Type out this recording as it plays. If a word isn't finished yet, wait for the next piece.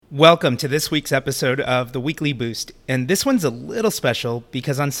Welcome to this week's episode of the Weekly Boost. And this one's a little special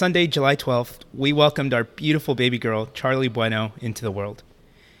because on Sunday, July 12th, we welcomed our beautiful baby girl, Charlie Bueno, into the world.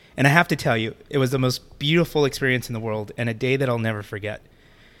 And I have to tell you, it was the most beautiful experience in the world and a day that I'll never forget.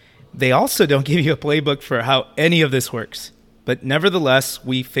 They also don't give you a playbook for how any of this works. But nevertheless,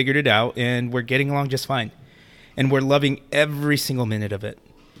 we figured it out and we're getting along just fine. And we're loving every single minute of it.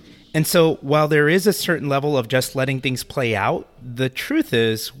 And so while there is a certain level of just letting things play out, the truth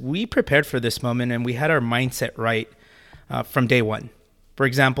is we prepared for this moment and we had our mindset right from day one. For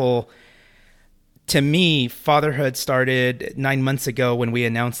example, to me, fatherhood started 9 months ago when we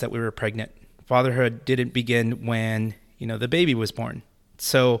announced that we were pregnant. Fatherhood didn't begin when, the baby was born.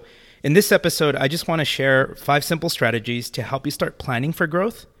 So in this episode, I just want to share 5 simple strategies to help you start planning for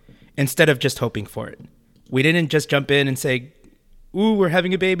growth instead of just hoping for it. We didn't just jump in and say, ooh, we're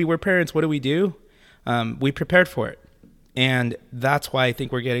having a baby, we're parents, what do? We prepared for it. And that's why I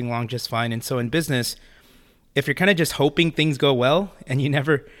think we're getting along just fine. And so in business, if you're kind of just hoping things go well and you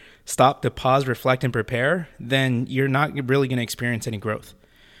never stop to pause, reflect, and prepare, then you're not really going to experience any growth.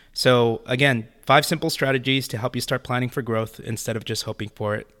 So again, 5 simple strategies to help you start planning for growth instead of just hoping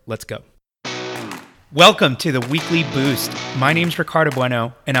for it. Let's go. Welcome to the Weekly Boost. My name's Ricardo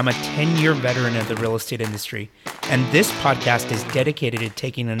Bueno, and I'm a 10-year veteran of the real estate industry. And this podcast is dedicated to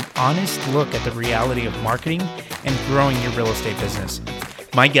taking an honest look at the reality of marketing and growing your real estate business.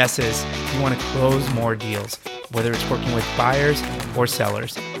 My guess is you want to close more deals, whether it's working with buyers or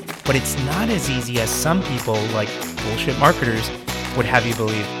sellers. But it's not as easy as some people, like bullshit marketers, would have you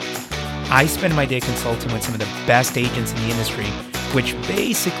believe. I spend my day consulting with some of the best agents in the industry, which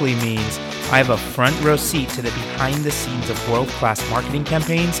basically means I have a front row seat to the behind the scenes of world-class marketing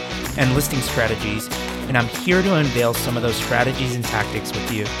campaigns and listing strategies, and I'm here to unveil some of those strategies and tactics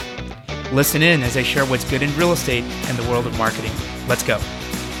with you. Listen in as I share what's good in real estate and the world of marketing. Let's go.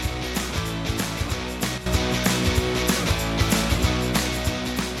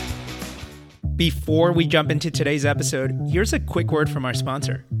 Before we jump into today's episode, here's a quick word from our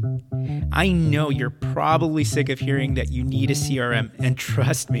sponsor. I know you're probably sick of hearing that you need a CRM, and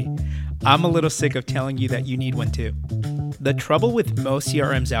trust me, I'm a little sick of telling you that you need one too. The trouble with most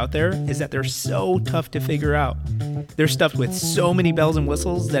CRMs out there is that they're so tough to figure out. They're stuffed with so many bells and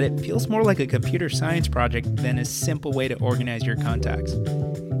whistles that it feels more like a computer science project than a simple way to organize your contacts.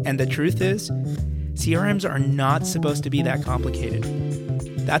 And the truth is, CRMs are not supposed to be that complicated.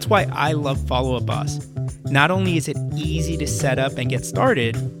 That's why I love Follow Up Boss. Not only is it easy to set up and get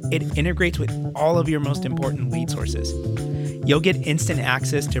started, it integrates with all of your most important lead sources. You'll get instant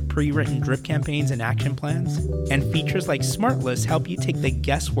access to pre-written drip campaigns and action plans, and features like Smart Lists help you take the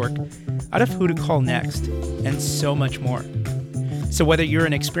guesswork out of who to call next, and so much more. So whether you're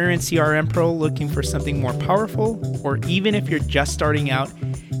an experienced CRM pro looking for something more powerful, or even if you're just starting out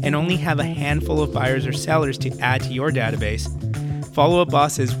and only have a handful of buyers or sellers to add to your database, Follow Up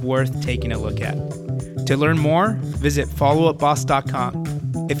Boss is worth taking a look at. To learn more, visit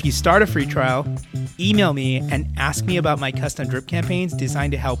followupboss.com. If you start a free trial, email me and ask me about my custom drip campaigns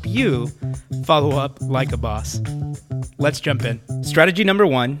designed to help you follow up like a boss. Let's jump in. Strategy number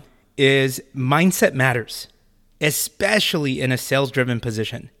 1 is mindset matters, especially in a sales-driven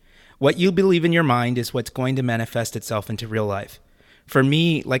position. What you believe in your mind is what's going to manifest itself into real life. For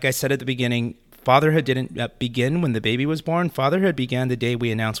me, like I said at the beginning, fatherhood didn't begin when the baby was born. Fatherhood began the day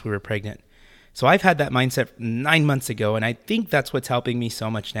we announced we were pregnant. So I've had that mindset 9 months ago, and I think that's what's helping me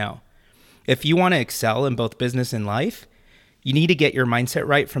so much now. If you want to excel in both business and life, you need to get your mindset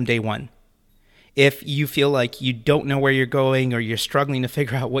right from day one. If you feel like you don't know where you're going or you're struggling to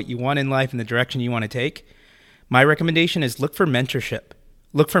figure out what you want in life and the direction you want to take, my recommendation is look for mentorship.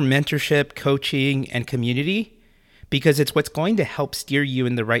 Look for mentorship, coaching, and community, because it's what's going to help steer you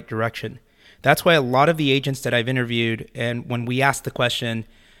in the right direction. That's why a lot of the agents that I've interviewed, and when we ask the question,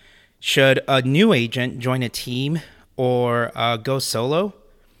 should a new agent join a team or go solo?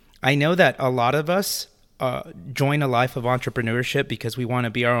 I know that a lot of us join a life of entrepreneurship because we want to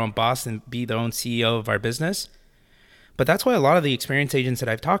be our own boss and be the own CEO of our business. But that's why a lot of the experienced agents that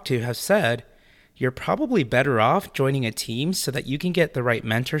I've talked to have said, you're probably better off joining a team so that you can get the right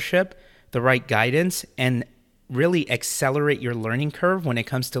mentorship, the right guidance, and really accelerate your learning curve when it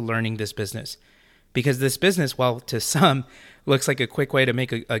comes to learning this business. Because this business, while to some looks like a quick way to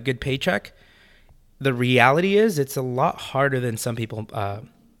make a good paycheck, the reality is it's a lot harder than some people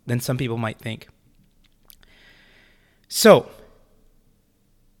might think. So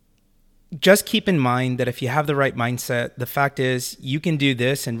just keep in mind that if you have the right mindset, the fact is you can do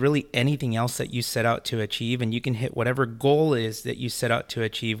this and really anything else that you set out to achieve, and you can hit whatever goal is that you set out to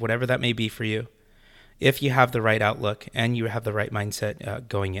achieve, whatever that may be for you. if you have the right outlook and you have the right mindset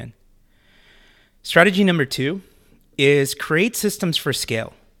going in. Strategy number 2 is create systems for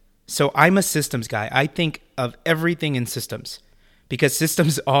scale. So I'm a systems guy. I think of everything in systems because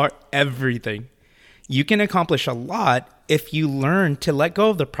systems are everything. You can accomplish a lot if you learn to let go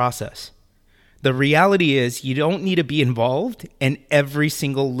of the process. The reality is you don't need to be involved in every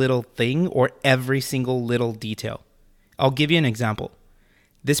single little thing or every single little detail. I'll give you an example.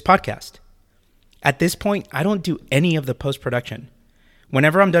 This podcast. At this point, I don't do any of the post-production.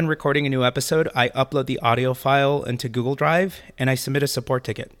 Whenever I'm done recording a new episode, I upload the audio file into Google Drive and I submit a support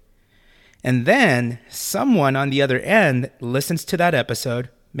ticket. And then someone on the other end listens to that episode,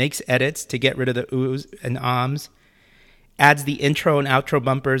 makes edits to get rid of the oohs and ahs, adds the intro and outro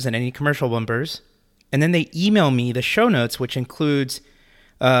bumpers and any commercial bumpers, and then they email me the show notes, which includes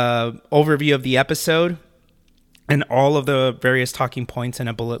overview of the episode and all of the various talking points and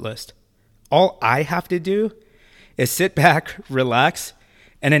a bullet list. All I have to do is sit back, relax,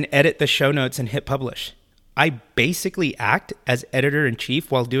 and then edit the show notes and hit publish. I basically act as editor-in-chief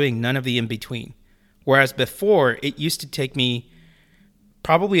while doing none of the in-between. Whereas before, it used to take me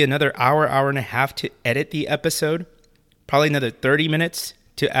probably another hour and a half to edit the episode, probably another 30 minutes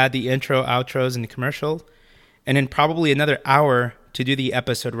to add the intro, outros, and the commercial, and then probably another hour to do the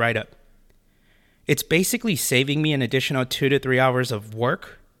episode write-up. It's basically saving me an additional 2 to 3 hours of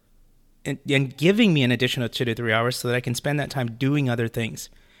work and giving me an additional 2 to 3 hours so that I can spend that time doing other things,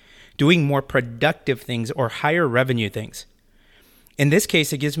 doing more productive things or higher revenue things. In this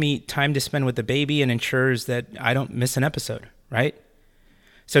case, it gives me time to spend with the baby and ensures that I don't miss an episode, right?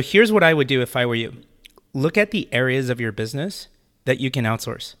 So here's what I would do if I were you. Look at the areas of your business that you can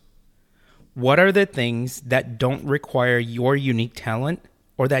outsource. What are the things that don't require your unique talent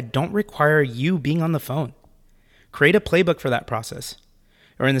or that don't require you being on the phone? Create a playbook for that process.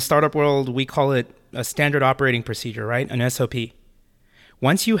 Or in the startup world, we call it a standard operating procedure, right? An SOP.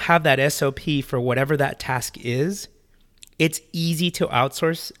 Once you have that SOP for whatever that task is, it's easy to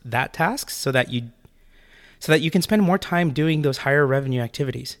outsource that task so that you can spend more time doing those higher revenue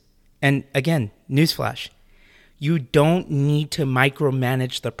activities. And again, newsflash, you don't need to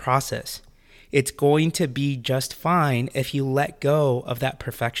micromanage the process. It's going to be just fine if you let go of that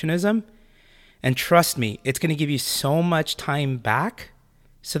perfectionism. And trust me, it's going to give you so much time back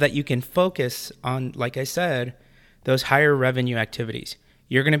so that you can focus on, like I said, those higher revenue activities.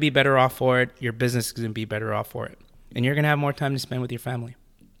 You're going to be better off for it. Your business is going to be better off for it. And you're going to have more time to spend with your family.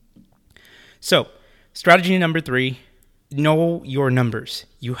 So, strategy number 3, know your numbers.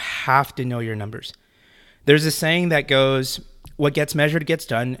 You have to know your numbers. There's a saying that goes, what gets measured gets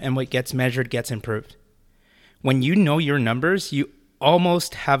done, and what gets measured gets improved. When you know your numbers, you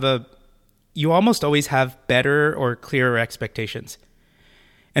almost always have better or clearer expectations.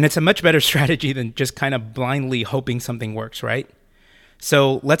 And it's a much better strategy than just kind of blindly hoping something works, right?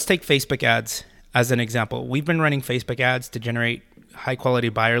 So let's take Facebook ads as an example. We've been running Facebook ads to generate high quality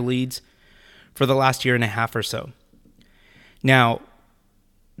buyer leads for the last year and a half or so. Now,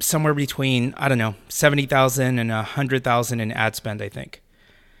 somewhere between, 70,000 and 100,000 in ad spend, I think.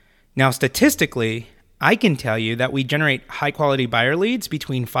 Now, statistically, I can tell you that we generate high quality buyer leads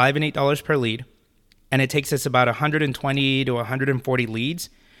between $5 and $8 per lead. And it takes us about 120 to 140 leads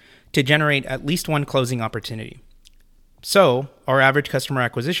to generate at least one closing opportunity. So our average customer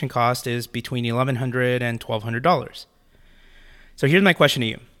acquisition cost is between $1,100 and $1,200. So here's my question to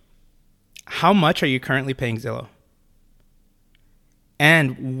you. How much are you currently paying Zillow?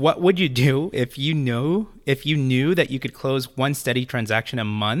 And what would you do if you knew that you could close one steady transaction a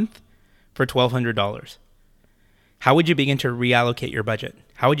month for $1,200? How would you begin to reallocate your budget?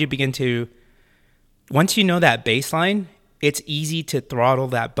 How would you begin to, once you know that baseline, it's easy to throttle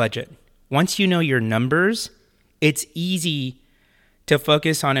that budget. Once you know your numbers, it's easy to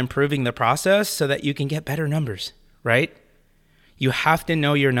focus on improving the process so that you can get better numbers, right? You have to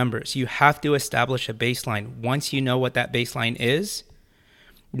know your numbers. You have to establish a baseline. Once you know what that baseline is,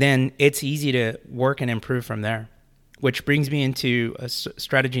 then it's easy to work and improve from there. Which brings me into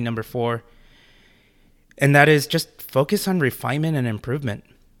strategy number 4, and that is just focus on refinement and improvement.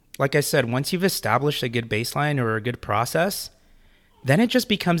 Like I said, once you've established a good baseline or a good process, then it just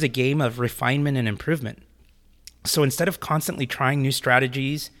becomes a game of refinement and improvement. So instead of constantly trying new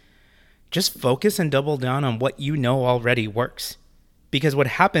strategies, just focus and double down on what you know already works. Because what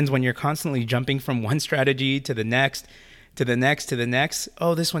happens when you're constantly jumping from one strategy to the next, to the next, to the next,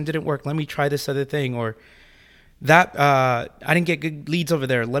 oh, this one didn't work, let me try this other thing, or that I didn't get good leads over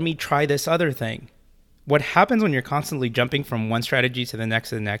there, let me try this other thing. What happens when you're constantly jumping from one strategy to the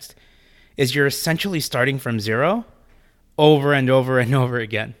next is you're essentially starting from zero over and over and over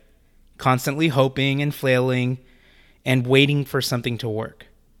again. constantly hoping and flailing and waiting for something to work.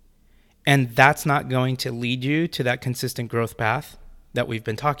 And that's not going to lead you to that consistent growth path that we've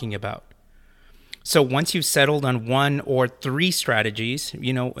been talking about. So once you've settled on 1 or 3 strategies,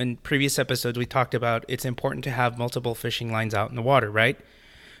 in previous episodes, we talked about it's important to have multiple fishing lines out in the water, right?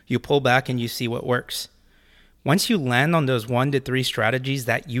 You pull back and you see what works. Once you land on those 1 to 3 strategies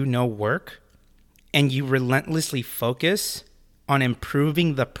that work, and you relentlessly focus on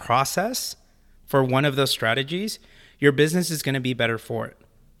improving the process for one of those strategies, your business is going to be better for it.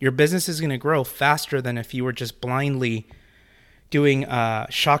 Your business is going to grow faster than if you were just blindly doing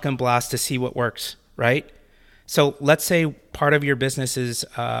shock and blast to see what works, right? So let's say part of your business is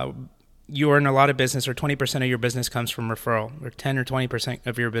you're in a lot of business, or 20% of your business comes from referral, or 10 or 20%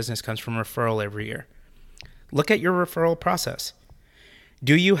 of your business comes from referral every year. Look at your referral process.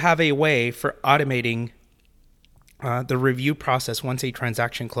 Do you have a way for automating the review process once a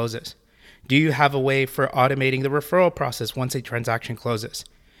transaction closes? Do you have a way for automating the referral process once a transaction closes?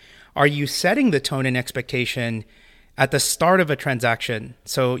 Are you setting the tone and expectation at the start of a transaction?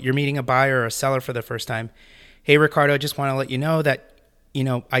 So you're meeting a buyer or a seller for the first time. Hey, Ricardo, I just want to let you know that,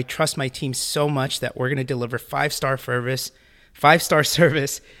 I trust my team so much that we're going to deliver 5-star service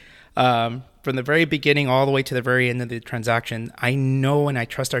from the very beginning all the way to the very end of the transaction. I know and I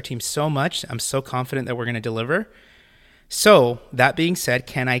trust our team so much. I'm so confident that we're going to deliver. So that being said,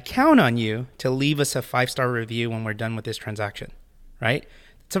 can I count on you to leave us a 5-star review when we're done with this transaction, right?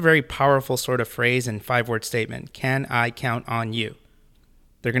 It's a very powerful sort of phrase and 5-word statement. Can I count on you?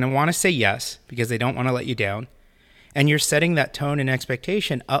 They're going to want to say yes because they don't want to let you down. And you're setting that tone and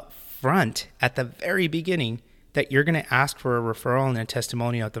expectation up front at the very beginning that you're going to ask for a referral and a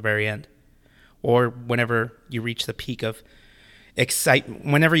testimonial at the very end, or whenever you reach the peak of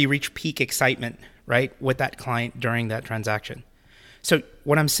peak excitement, right, with that client during that transaction. So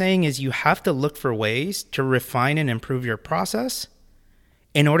what I'm saying is you have to look for ways to refine and improve your process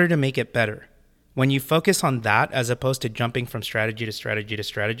in order to make it better. When you focus on that, as opposed to jumping from strategy to strategy to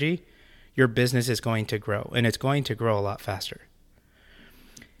strategy, your business is going to grow, and it's going to grow a lot faster.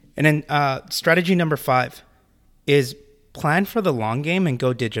 And then strategy number 5 is plan for the long game and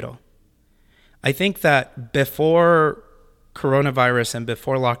go digital. I think that before coronavirus and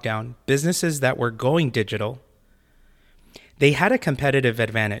before lockdown, businesses that were going digital, they had a competitive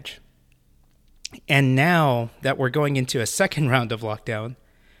advantage. And now that we're going into a second round of lockdown,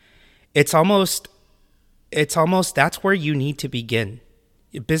 it's almost that's where you need to begin.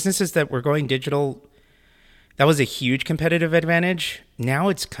 Businesses that were going digital, that was a huge competitive advantage. Now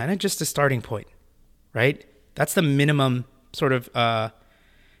it's kind of just a starting point, right? That's the minimum sort of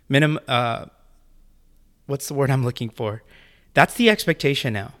what's the word I'm looking for? That's the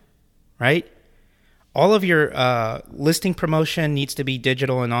expectation now, right? All of your listing promotion needs to be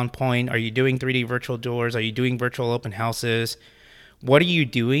digital and on point. Are you doing 3D virtual tours? Are you doing virtual open houses? What are you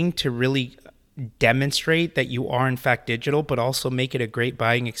doing to really demonstrate that you are in fact digital, but also make it a great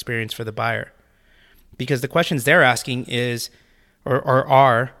buying experience for the buyer? Because the questions they're asking is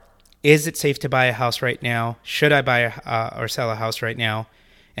it safe to buy a house right now? Should I buy or sell a house right now?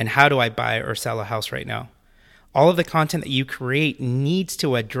 And how do I buy or sell a house right now? All of the content that you create needs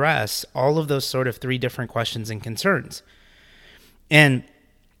to address all of those sort of 3 different questions and concerns. And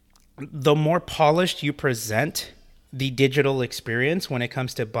the more polished you present the digital experience when it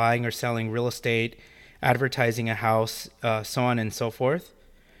comes to buying or selling real estate, advertising a house, so on and so forth,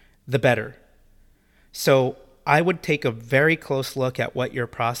 the better. So I would take a very close look at what your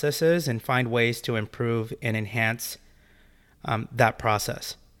process is and find ways to improve and enhance that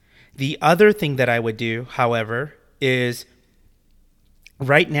process. The other thing that I would do, however, is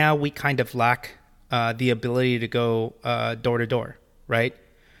right now we kind of lack the ability to go door to door, right?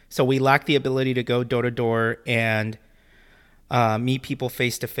 So we lack the ability to go door to door and meet people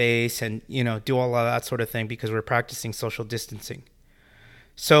face to face and, do all of that sort of thing because we're practicing social distancing.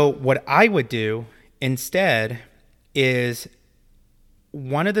 So what I would do instead is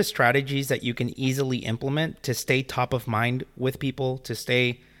one of the strategies that you can easily implement to stay top of mind with people, to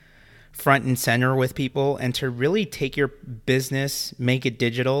stay front and center with people, and to really take your business, make it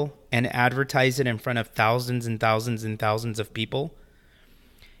digital, and advertise it in front of thousands and thousands and thousands of people,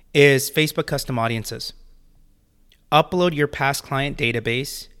 is Facebook custom audiences. Upload your past client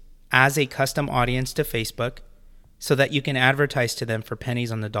database as a custom audience to Facebook so that you can advertise to them for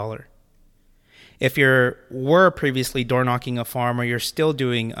pennies on the dollar. If you were previously door knocking a farm, or you're still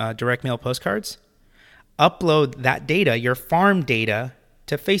doing direct mail postcards, upload that data, your farm data,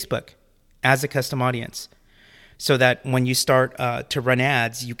 to Facebook as a custom audience so that when you start to run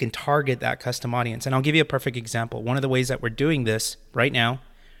ads, you can target that custom audience. And I'll give you a perfect example. One of the ways that we're doing this right now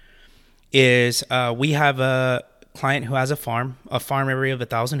is we have a client who has a farm area of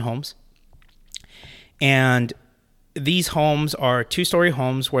 1,000 homes. And these homes are 2-story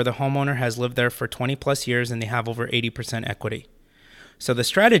homes where the homeowner has lived there for 20 plus years and they have over 80% equity. So the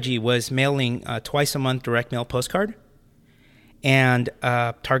strategy was mailing twice a month direct mail postcard and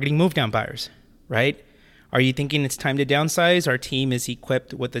targeting move down buyers, right? Are you thinking it's time to downsize? Our team is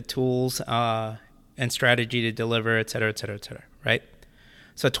equipped with the tools and strategy to deliver, et cetera, et cetera, et cetera, right?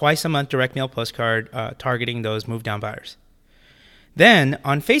 So twice a month direct mail postcard targeting those move down buyers. Then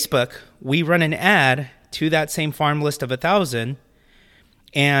on Facebook, we run an ad to that same farm list of 1,000,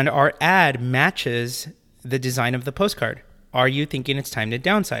 and our ad matches the design of the postcard. Are you thinking it's time to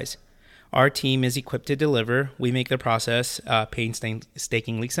downsize? Our team is equipped to deliver. We make the process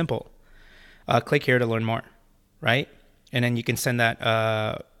painstakingly simple. Click here to learn more, right? And then you can send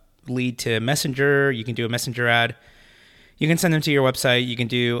that lead to Messenger. You can do a Messenger ad. You can send them to your website. You can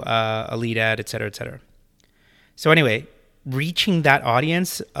do a lead ad, et cetera, et cetera. So anyway, reaching that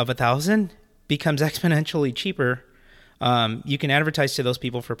audience of 1,000 becomes exponentially cheaper. You can advertise to those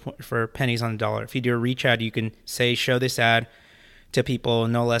people for pennies on the dollar. If you do a reach ad, you can say, show this ad to people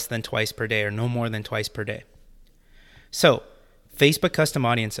no less than twice per day or no more than twice per day. So Facebook custom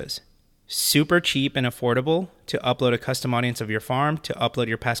audiences, super cheap and affordable to upload a custom audience of your farm, to upload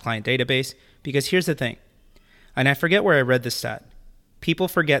your past client database. Because here's the thing, and I forget where I read this stat. People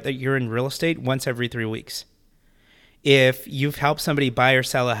forget that you're in real estate once every 3 weeks. If you've helped somebody buy or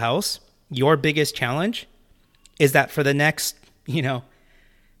sell a house, your biggest challenge is that for the next,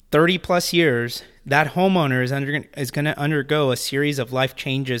 30 plus years, that homeowner is going to undergo a series of life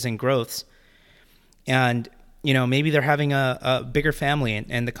changes and growths. And, maybe they're having a bigger family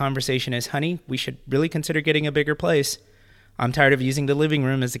and the conversation is, honey, we should really consider getting a bigger place. I'm tired of using the living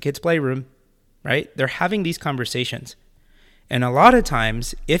room as the kids' playroom, right? They're having these conversations. And a lot of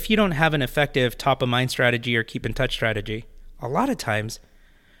times, if you don't have an effective top of mind strategy or keep in touch strategy, a lot of times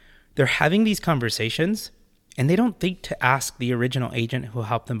they're having these conversations and they don't think to ask the original agent who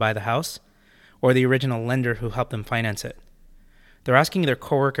helped them buy the house or the original lender who helped them finance it. They're asking their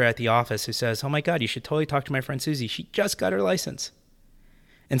coworker at the office who says, oh my God, you should totally talk to my friend Susie. She just got her license.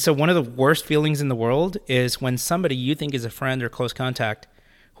 And so one of the worst feelings in the world is when somebody you think is a friend or close contact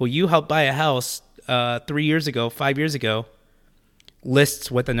who you helped buy a house 3 years ago, 5 years ago, lists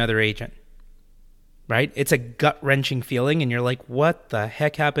with another agent, right? It's a gut-wrenching feeling and you're like, what the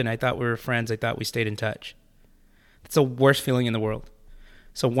heck happened? I thought we were friends. I thought we stayed in touch. It's the worst feeling in the world.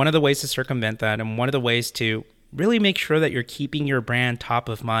 So one of the ways to circumvent that and one of the ways to really make sure that you're keeping your brand top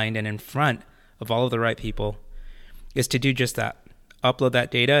of mind and in front of all of the right people is to do just that. Upload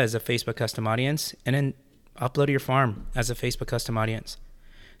that data as a Facebook custom audience and then upload your farm as a Facebook custom audience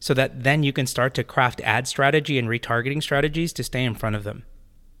so that then you can start to craft ad strategy and retargeting strategies to stay in front of them.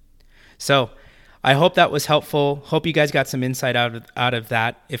 So I hope that was helpful. Hope you guys got some insight out of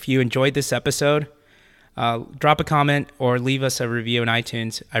that. If you enjoyed this episode, drop a comment or leave us a review on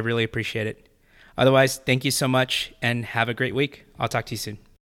iTunes. I really appreciate it. Otherwise, thank you so much and have a great week. I'll talk to you soon.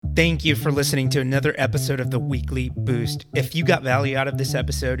 Thank you for listening to another episode of the Weekly Boost. If you got value out of this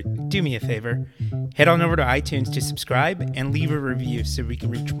episode, do me a favor. Head on over to iTunes to subscribe and leave a review so we can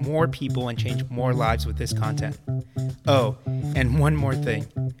reach more people and change more lives with this content. Oh, and one more thing.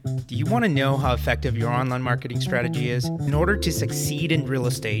 Do you want to know how effective your online marketing strategy is? In order to succeed in real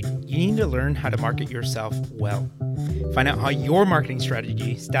estate, you need to learn how to market yourself well. Find out how your marketing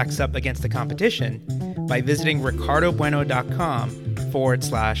strategy stacks up against the competition by visiting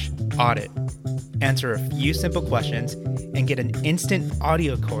ricardobueno.com/audit. Answer a few simple questions and get an instant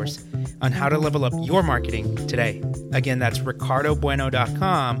audio course on how to level up your marketing today. Again, that's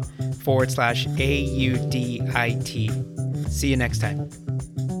ricardobueno.com/AUDIT. See you next time.